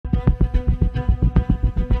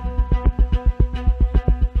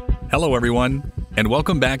Hello everyone, and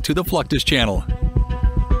welcome back to the Fluctus Channel.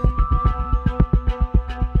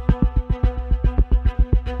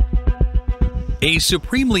 A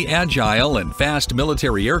supremely agile and fast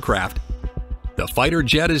military aircraft, the fighter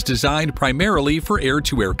jet is designed primarily for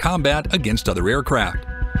air-to-air combat against other aircraft.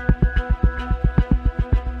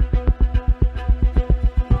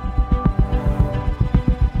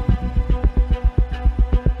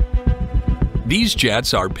 These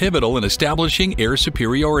jets are pivotal in establishing air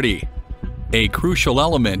superiority, a crucial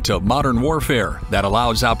element of modern warfare that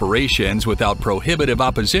allows operations without prohibitive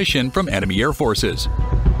opposition from enemy air forces.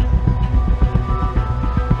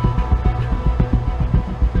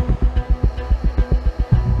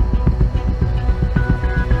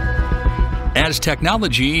 As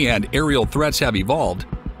technology and aerial threats have evolved,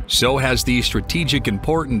 so has the strategic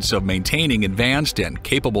importance of maintaining advanced and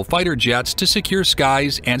capable fighter jets to secure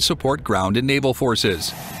skies and support ground and naval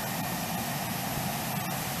forces.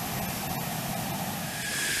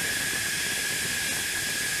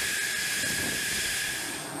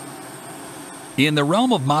 In the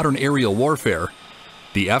realm of modern aerial warfare,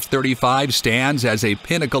 the F-35 stands as a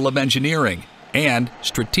pinnacle of engineering and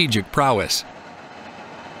strategic prowess.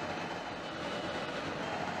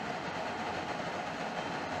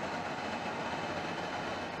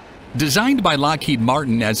 Designed by Lockheed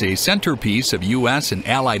Martin as a centerpiece of U.S. and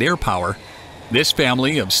Allied air power, this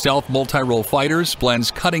family of stealth multi-role fighters blends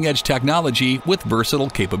cutting-edge technology with versatile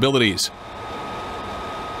capabilities.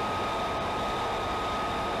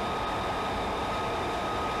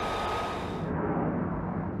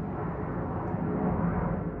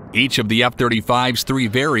 Each of the F-35's three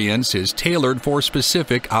variants is tailored for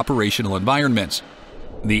specific operational environments.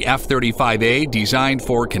 The F-35A, designed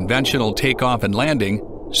for conventional takeoff and landing,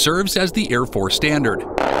 serves as the Air Force standard.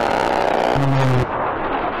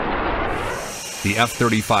 The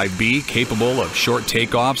F-35B, capable of short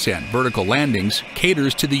takeoffs and vertical landings,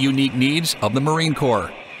 caters to the unique needs of the Marine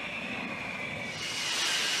Corps.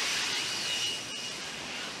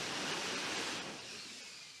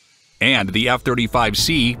 And the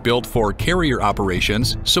F-35C, built for carrier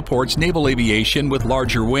operations, supports naval aviation with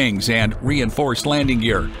larger wings and reinforced landing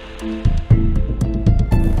gear.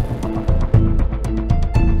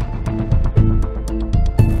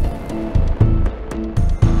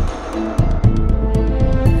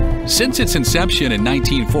 Since its inception in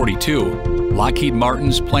 1942, Lockheed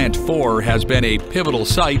Martin's Plant 4 has been a pivotal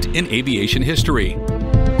site in aviation history.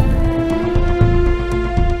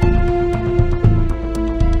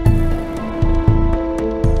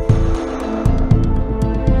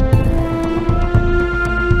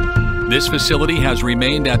 This facility has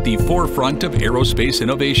remained at the forefront of aerospace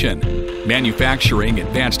innovation, manufacturing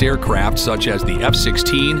advanced aircraft such as the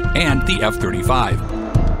F-16 and the F-35.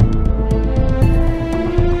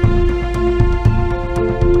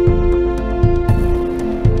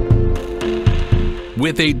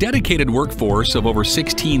 With a dedicated workforce of over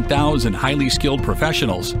 16,000 highly skilled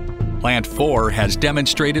professionals, Plant 4 has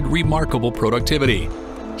demonstrated remarkable productivity,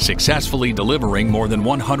 successfully delivering more than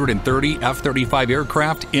 130 F-35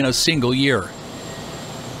 aircraft in a single year.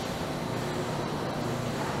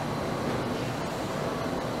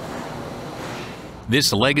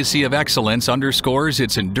 This legacy of excellence underscores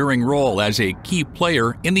its enduring role as a key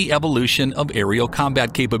player in the evolution of aerial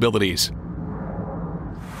combat capabilities.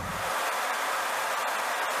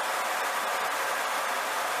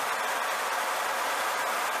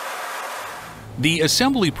 The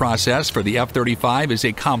assembly process for the F-35 is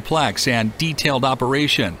a complex and detailed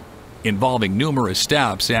operation, involving numerous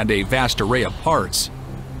steps and a vast array of parts,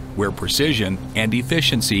 where precision and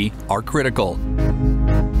efficiency are critical.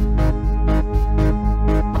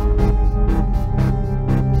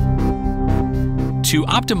 To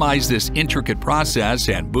optimize this intricate process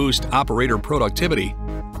and boost operator productivity,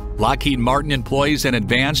 Lockheed Martin employs an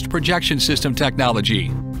advanced projection system technology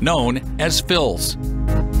known as FILS.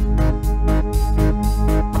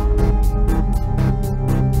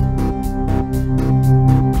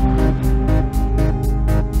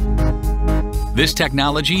 This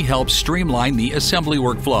technology helps streamline the assembly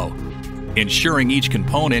workflow, ensuring each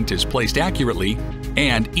component is placed accurately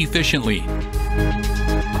and efficiently.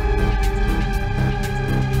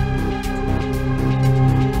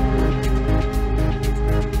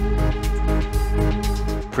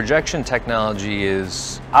 Projection technology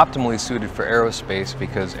is optimally suited for aerospace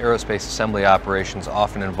because aerospace assembly operations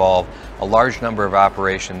often involve a large number of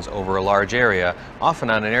operations over a large area, often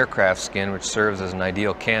on an aircraft skin, which serves as an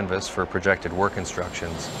ideal canvas for projected work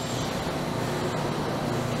instructions.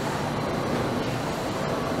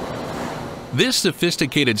 This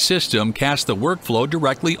sophisticated system casts the workflow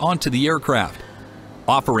directly onto the aircraft,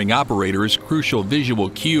 offering operators crucial visual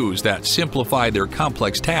cues that simplify their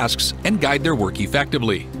complex tasks and guide their work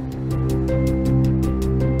effectively.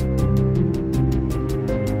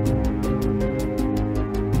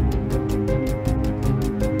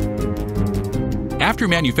 After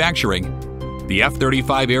manufacturing, the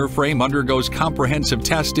F-35 airframe undergoes comprehensive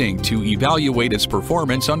testing to evaluate its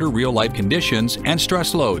performance under real-life conditions and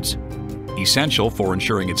stress loads, essential for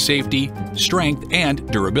ensuring its safety, strength, and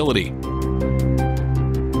durability.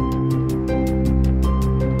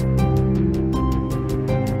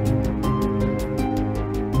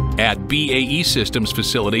 At BAE Systems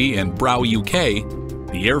facility in Brow, UK,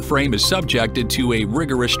 the airframe is subjected to a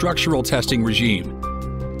rigorous structural testing regime,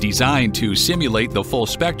 designed to simulate the full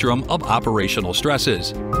spectrum of operational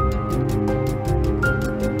stresses.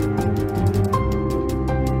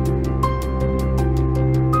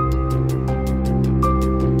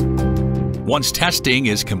 Once testing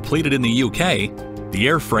is completed in the UK, the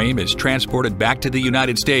airframe is transported back to the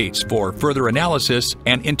United States for further analysis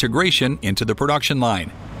and integration into the production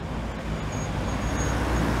line.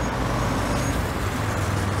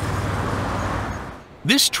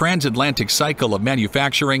 This transatlantic cycle of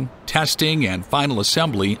manufacturing, testing, and final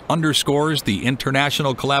assembly underscores the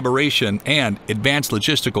international collaboration and advanced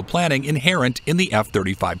logistical planning inherent in the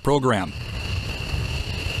F-35 program.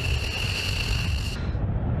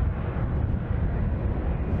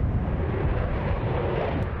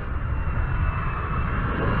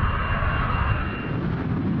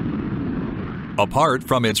 Apart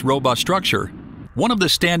from its robust structure, one of the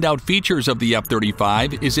standout features of the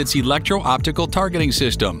F-35 is its Electro-Optical Targeting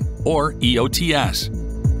System, or EOTS.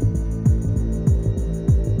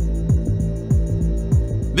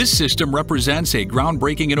 This system represents a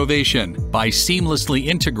groundbreaking innovation by seamlessly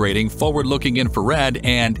integrating forward-looking infrared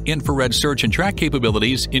and infrared search and track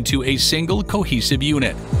capabilities into a single cohesive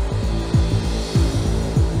unit.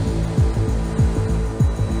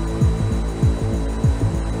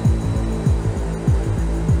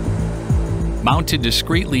 Mounted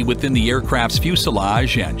discreetly within the aircraft's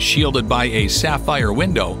fuselage and shielded by a sapphire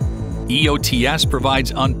window, EOTS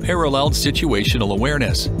provides unparalleled situational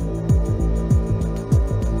awareness.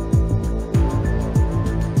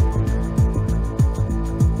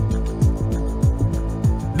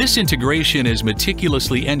 This integration is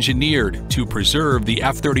meticulously engineered to preserve the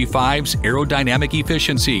F-35's aerodynamic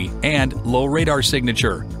efficiency and low radar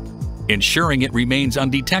signature, ensuring it remains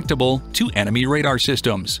undetectable to enemy radar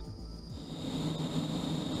systems.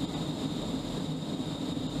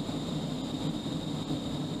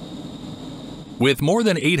 With more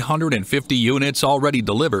than 850 units already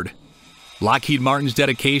delivered, Lockheed Martin's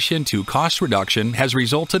dedication to cost reduction has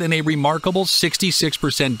resulted in a remarkable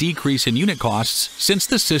 66% decrease in unit costs since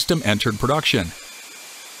the system entered production.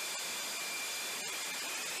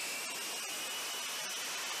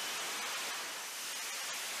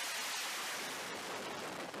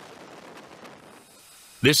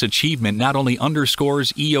 This achievement not only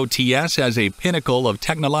underscores EOTS as a pinnacle of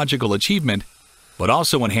technological achievement, but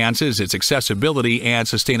also enhances its accessibility and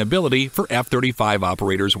sustainability for F-35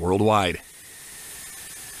 operators worldwide.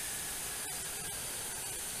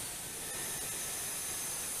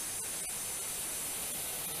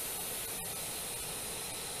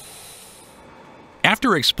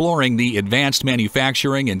 After exploring the advanced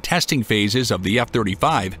manufacturing and testing phases of the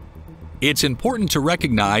F-35, it's important to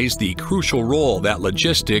recognize the crucial role that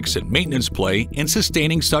logistics and maintenance play in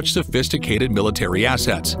sustaining such sophisticated military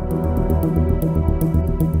assets.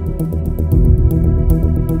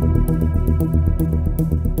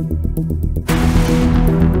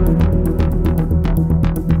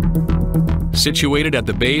 Situated at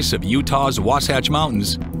the base of Utah's Wasatch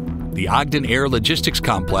Mountains, the Ogden Air Logistics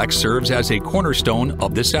Complex serves as a cornerstone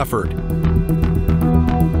of this effort.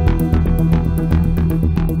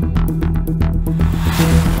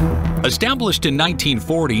 Established in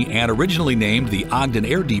 1940 and originally named the Ogden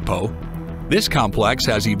Air Depot, this complex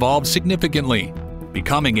has evolved significantly,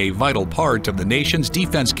 becoming a vital part of the nation's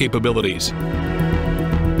defense capabilities.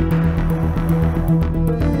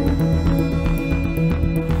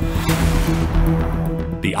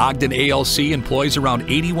 The Ogden ALC employs around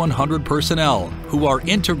 8,100 personnel who are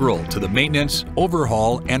integral to the maintenance,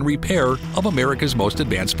 overhaul, and repair of America's most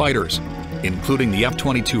advanced fighters, including the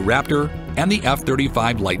F-22 Raptor and the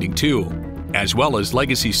F-35 Lightning II, as well as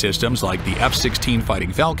legacy systems like the F-16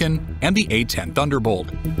 Fighting Falcon and the A-10 Thunderbolt.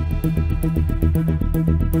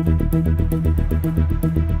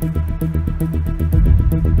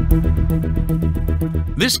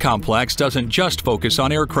 This complex doesn't just focus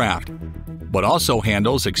on aircraft, but also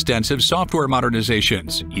handles extensive software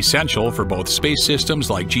modernizations essential for both space systems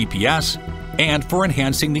like GPS and for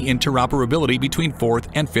enhancing the interoperability between 4th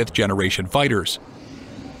and 5th generation fighters.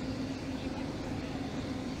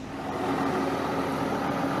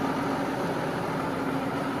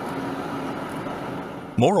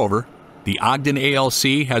 Moreover, the Ogden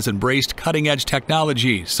ALC has embraced cutting-edge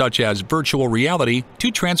technology such as virtual reality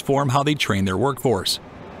to transform how they train their workforce.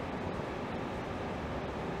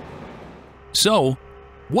 So,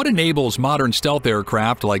 what enables modern stealth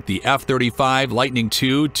aircraft like the F-35 Lightning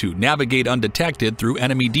II to navigate undetected through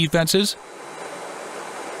enemy defenses?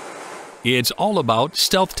 It's all about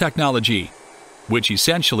stealth technology, which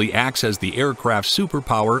essentially acts as the aircraft's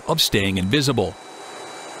superpower of staying invisible.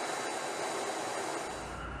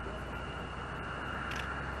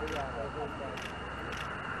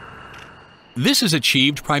 This is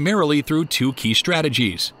achieved primarily through two key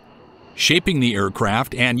strategies: shaping the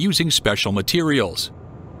aircraft and using special materials.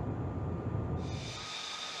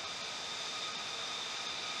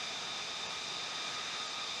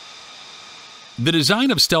 The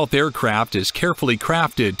design of stealth aircraft is carefully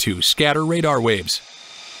crafted to scatter radar waves.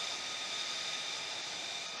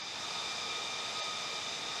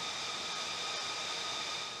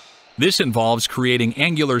 This involves creating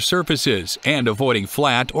angular surfaces and avoiding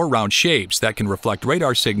flat or round shapes that can reflect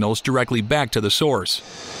radar signals directly back to the source.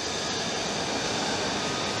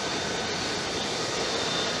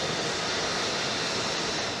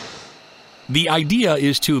 The idea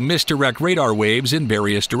is to misdirect radar waves in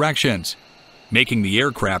various directions, making the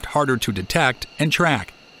aircraft harder to detect and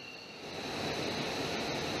track.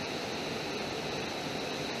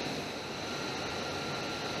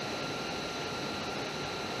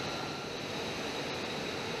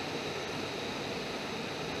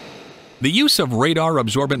 The use of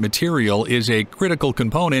radar-absorbent material is a critical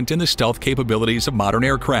component in the stealth capabilities of modern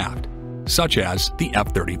aircraft, such as the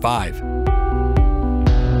F-35.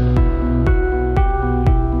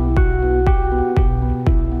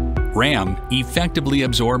 RAM effectively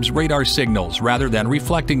absorbs radar signals rather than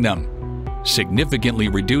reflecting them, significantly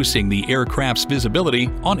reducing the aircraft's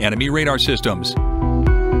visibility on enemy radar systems.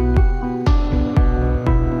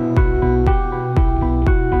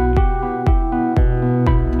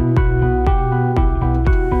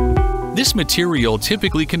 This material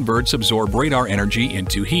typically converts absorbed radar energy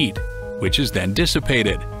into heat, which is then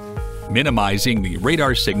dissipated, minimizing the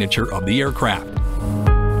radar signature of the aircraft.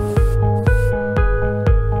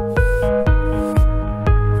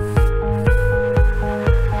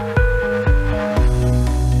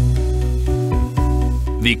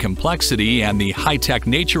 The complexity and the high-tech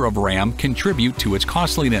nature of RAM contribute to its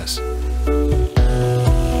costliness.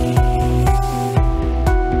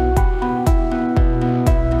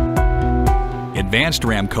 Advanced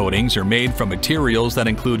RAM coatings are made from materials that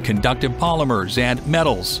include conductive polymers and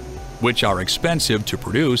metals, which are expensive to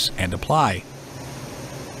produce and apply.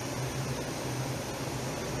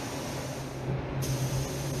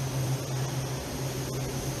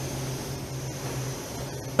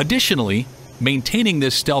 Additionally, maintaining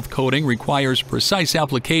this stealth coating requires precise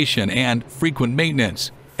application and frequent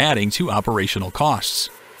maintenance, adding to operational costs.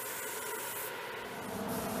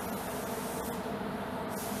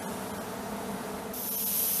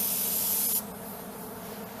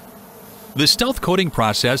 The stealth coating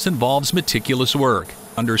process involves meticulous work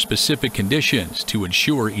under specific conditions to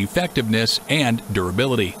ensure effectiveness and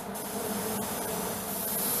durability.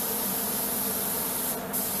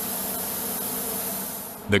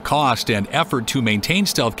 The cost and effort to maintain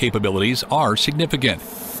stealth capabilities are significant.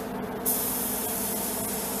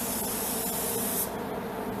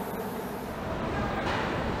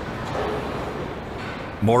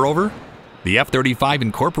 Moreover, the F-35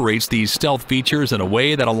 incorporates these stealth features in a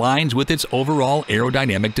way that aligns with its overall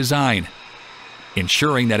aerodynamic design,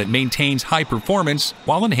 ensuring that it maintains high performance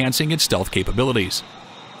while enhancing its stealth capabilities.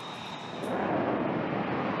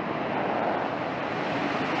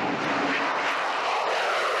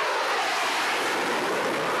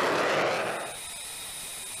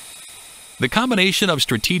 The combination of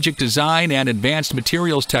strategic design and advanced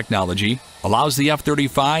materials technology allows the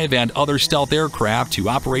F-35 and other stealth aircraft to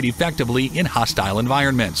operate effectively in hostile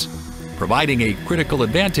environments, providing a critical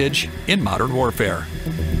advantage in modern warfare.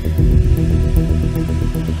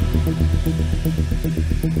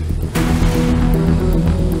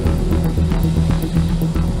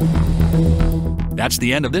 That's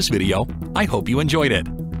the end of this video. I hope you enjoyed it.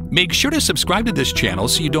 Make sure to subscribe to this channel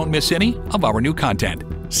so you don't miss any of our new content.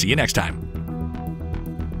 See you next time.